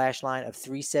posted a slash line of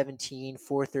 317,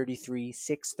 433,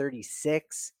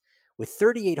 636 with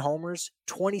 38 homers,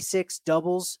 26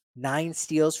 doubles, 9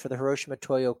 steals for the Hiroshima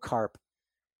Toyo Carp.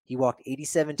 He walked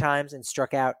 87 times and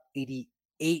struck out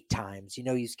 88 times. You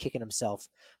know, he was kicking himself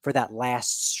for that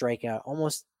last strikeout,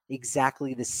 almost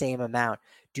exactly the same amount.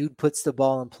 Dude puts the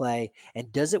ball in play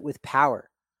and does it with power.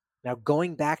 Now,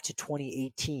 going back to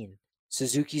 2018,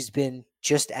 Suzuki's been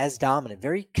just as dominant,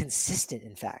 very consistent,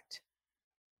 in fact.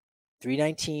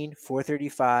 319,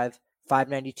 435,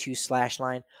 592 slash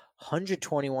line,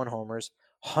 121 homers,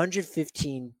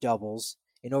 115 doubles,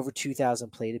 and over 2,000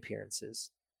 plate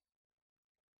appearances.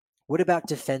 What about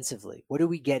defensively? What are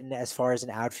we getting as far as an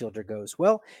outfielder goes?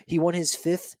 Well, he won his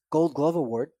 5th Gold Glove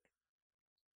Award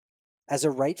as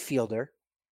a right fielder,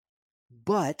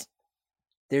 but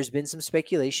there's been some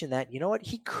speculation that, you know what,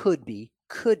 he could be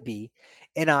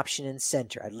an option in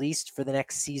center, at least for the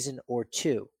next season or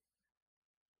 2.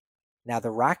 Now, the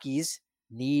Rockies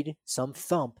need some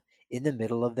thump in the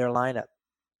middle of their lineup.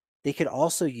 They could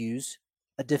also use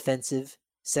a defensive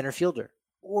center fielder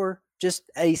or just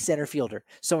a center fielder,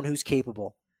 someone who's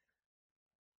capable.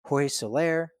 Jorge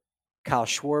Soler, Kyle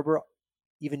Schwarber,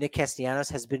 even Nick Castellanos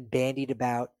has been bandied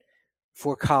about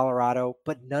for Colorado,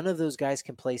 but none of those guys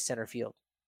can play center field.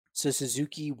 So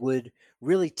Suzuki would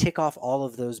really tick off all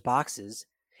of those boxes.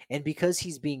 And because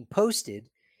he's being posted,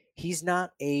 he's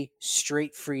not a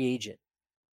straight free agent.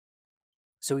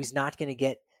 So he's not going to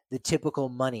get the typical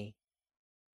money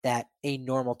that a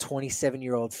normal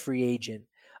 27-year-old free agent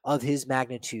of his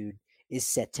magnitude is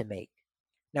set to make.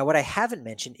 Now, what I haven't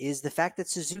mentioned is the fact that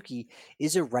Suzuki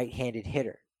is a right-handed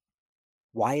hitter.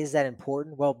 Why is that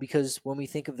important? Well, because when we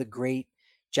think of the great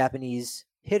Japanese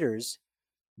hitters,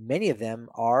 many of them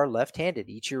are left-handed.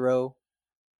 Ichiro,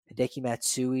 Hideki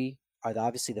Matsui are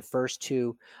obviously the first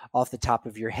 2 off the top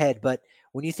of your head. But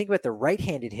when you think about the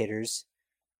right-handed hitters,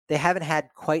 they haven't had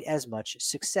quite as much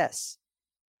success.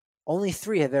 Only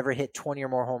 3 have ever hit 20 or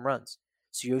more home runs.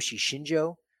 Tsuyoshi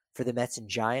Shinjo for the Mets and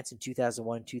Giants in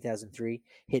 2001 and 2003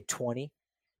 hit 20.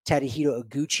 Tadahito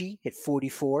Iguchi hit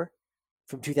 44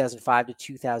 from 2005 to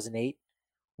 2008.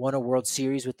 Won a World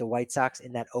Series with the White Sox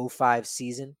in that 05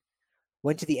 season.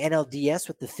 Went to the NLDS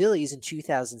with the Phillies in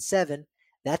 2007.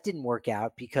 That didn't work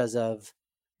out because of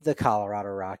the Colorado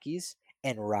Rockies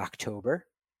and Rocktober.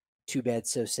 Too bad,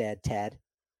 so sad, Tad.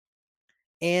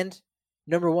 And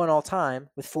number 1 all time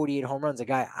with 48 home runs, a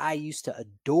guy I used to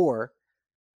adore,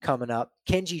 coming up.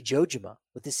 Kenji Jojima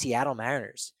with the Seattle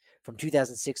Mariners from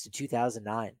 2006 to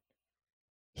 2009.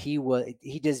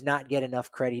 He does not get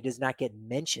enough credit. He does not get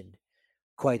mentioned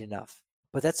quite enough.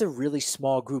 But that's a really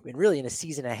small group. And really, in a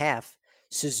season and a half,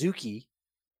 Suzuki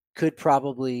could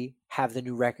probably have the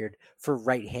new record for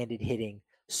right-handed hitting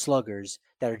sluggers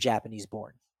that are Japanese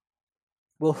born.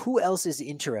 Well, who else is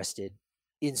interested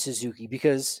in Suzuki?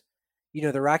 Because,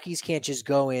 the Rockies can't just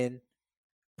go in,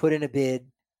 put in a bid,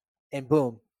 and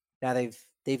boom, now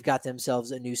they've got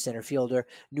themselves a new center fielder,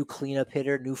 new cleanup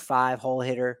hitter, new 5-hole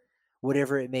hitter,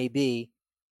 whatever it may be,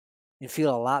 and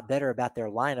feel a lot better about their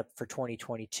lineup for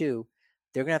 2022.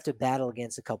 They're going to have to battle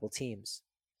against a couple teams.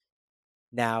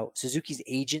 Now, Suzuki's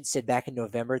agent said back in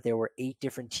November there were 8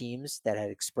 different teams that had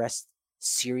expressed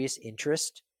serious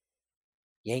interest.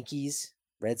 Yankees,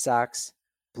 Red Sox,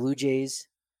 Blue Jays,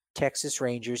 Texas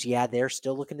Rangers. Yeah, they're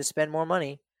still looking to spend more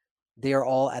money. They are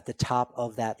all at the top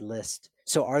of that list.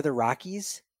 So are the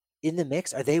Rockies in the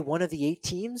mix? Are they one of the 8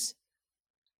 teams?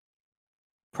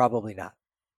 Probably not.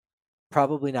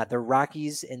 Probably not. The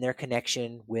Rockies and their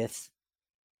connection with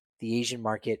the Asian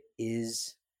market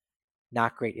is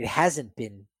not great. It hasn't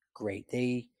been great.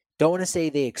 They don't want to say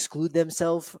they exclude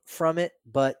themselves from it,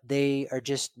 but they are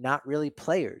just not really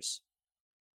players,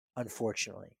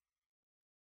 unfortunately.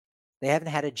 They haven't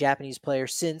had a Japanese player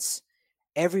since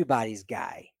everybody's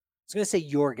guy. I was going to say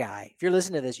your guy. If you're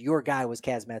listening to this, your guy was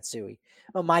Kaz Matsui.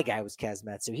 Oh, my guy was Kaz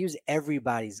Matsui. He was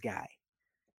everybody's guy.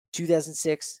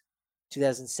 2006,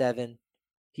 2007,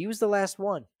 he was the last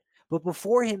one. But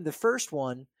before him, the first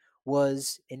one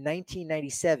was in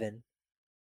 1997,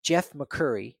 Jeff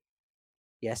McCurry.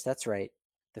 Yes, that's right.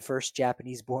 The first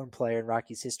Japanese-born player in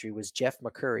Rockies history was Jeff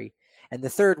McCurry. And the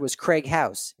third was Craig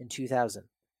House in 2000.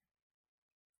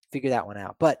 Figure that one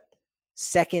out. But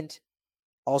second,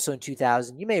 also in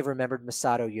 2000, you may have remembered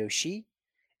Masato Yoshii.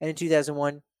 And in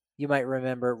 2001, you might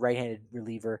remember right-handed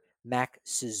reliever Mac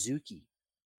Suzuki.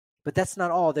 But that's not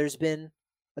all. There's been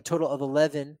a total of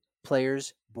 11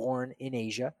 players born in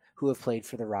Asia who have played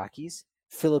for the Rockies.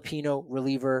 Filipino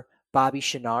reliever Bobby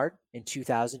Chenard in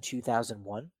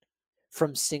 2000-2001.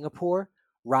 From Singapore,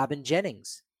 Robin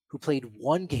Jennings, who played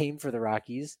one game for the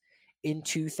Rockies in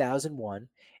 2001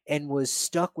 and was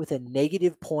stuck with a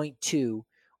negative .2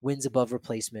 wins above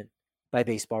replacement by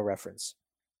Baseball Reference.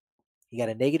 He got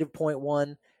a negative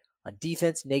 .1 on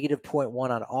defense, negative .1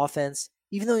 on offense,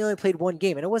 even though he only played one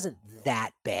game, and it wasn't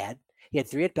that bad. He had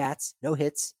 3 at-bats, no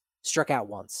hits, struck out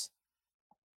once.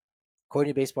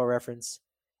 According to Baseball Reference,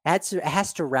 it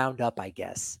has to round up, I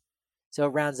guess. So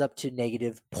it rounds up to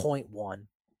negative .1.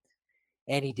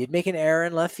 And he did make an error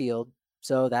in left field,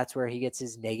 so that's where he gets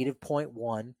his negative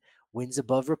 .1 wins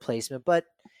above replacement. But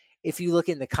if you look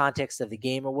in the context of the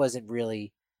game, it wasn't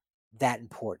really that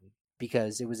important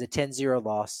because it was a 10-0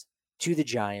 loss to the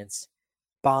Giants.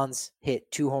 Bonds hit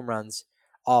 2 home runs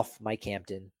off Mike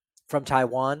Hampton. From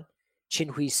Taiwan, Chin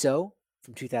Hui So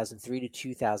from 2003 to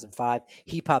 2005.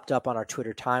 He popped up on our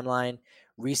Twitter timeline.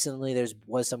 Recently, there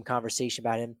was some conversation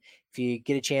about him. If you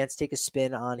get a chance, take a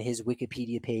spin on his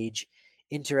Wikipedia page.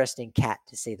 Interesting cat,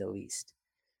 to say the least.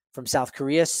 From South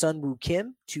Korea, Sun Woo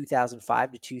Kim,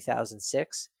 2005 to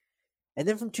 2006. And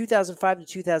then from 2005 to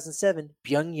 2007,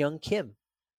 Byung-Young Kim.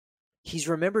 He's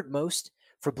remembered most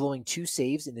for blowing 2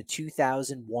 saves in the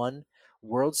 2001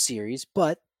 World Series,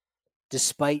 but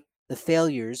despite the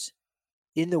failures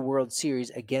in the World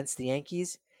Series against the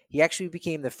Yankees, he actually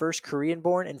became the first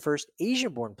Korean-born and first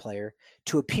Asian-born player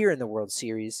to appear in the World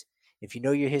Series. If you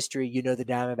know your history, you know the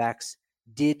Diamondbacks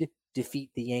did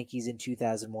defeat the Yankees in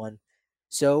 2001.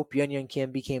 So Byung-Young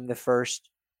Kim became the first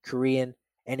Korean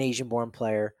and Asian-born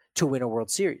player to win a World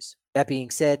Series. That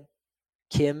being said,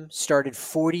 Kim started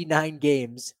 49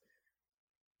 games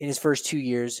in his first 2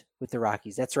 years with the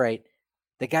Rockies. That's right.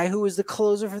 The guy who was the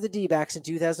closer for the D-backs in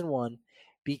 2001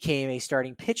 became a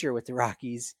starting pitcher with the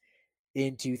Rockies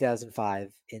in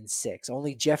 2005 and 6.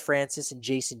 Only Jeff Francis and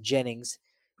Jason Jennings,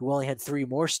 who only had 3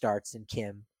 more starts than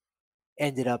Kim,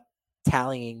 ended up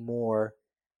tallying more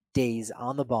days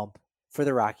on the bump for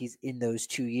the Rockies in those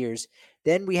 2 years.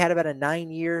 Then we had about a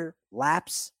 9-year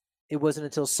lapse. It wasn't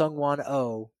until Sungwon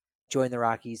Oh joined the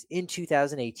Rockies in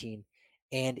 2018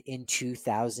 and in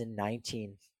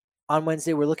 2019. On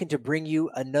Wednesday, we're looking to bring you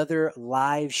another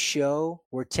live show.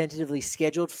 We're tentatively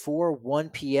scheduled for 1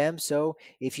 p.m. So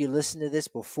if you listen to this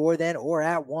before then or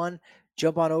at 1,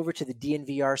 jump on over to the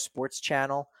DNVR Sports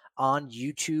channel on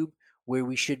YouTube, where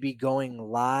we should be going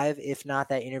live. If not,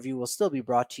 that interview will still be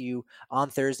brought to you on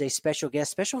Thursday. Special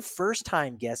guest, special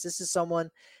first-time guest. This is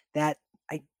someone that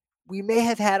we may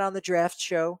have had on the draft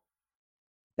show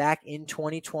back in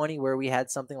 2020, where we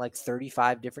had something like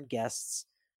 35 different guests.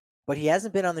 but he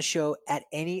hasn't been on the show at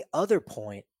any other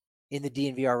point in the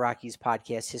DNVR Rockies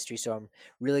podcast history. So I'm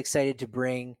really excited to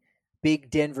bring big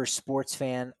Denver sports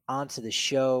fan onto the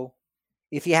show.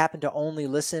 If you happen to only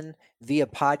listen via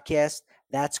podcast,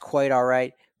 that's quite all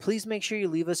right. Please make sure you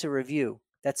leave us a review.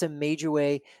 That's a major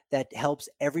way that helps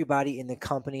everybody in the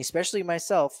company, especially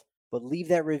myself. But leave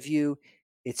that review.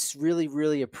 It's really,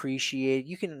 really appreciated.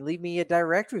 You can leave me a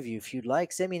direct review if you'd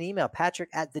like. Send me an email,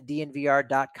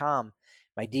 patrick@thednvr.com.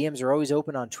 My DMs are always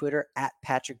open on Twitter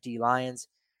 @PatrickDLyons.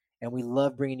 And we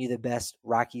love bringing you the best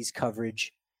Rockies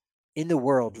coverage in the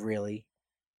world, really.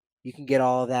 You can get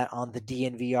all of that on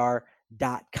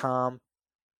thednvr.com.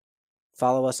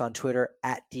 Follow us on Twitter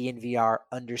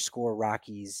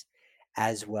 @DNVR_Rockies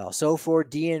as well. So for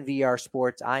DNVR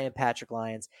Sports, I am Patrick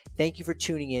Lyons. Thank you for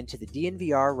tuning in to the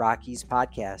DNVR Rockies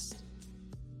podcast.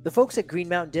 The folks at Green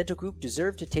Mountain Dental Group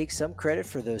deserve to take some credit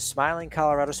for those smiling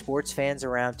Colorado sports fans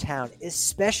around town,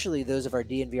 especially those of our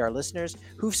DNVR listeners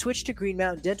who've switched to Green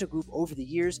Mountain Dental Group over the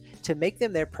years to make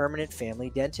them their permanent family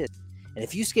dentist. And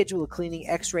if you schedule a cleaning,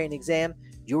 x-ray, and exam,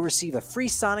 you'll receive a free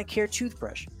Sonicare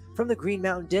toothbrush from the Green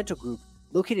Mountain Dental Group,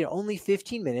 located only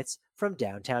 15 minutes from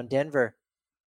downtown Denver.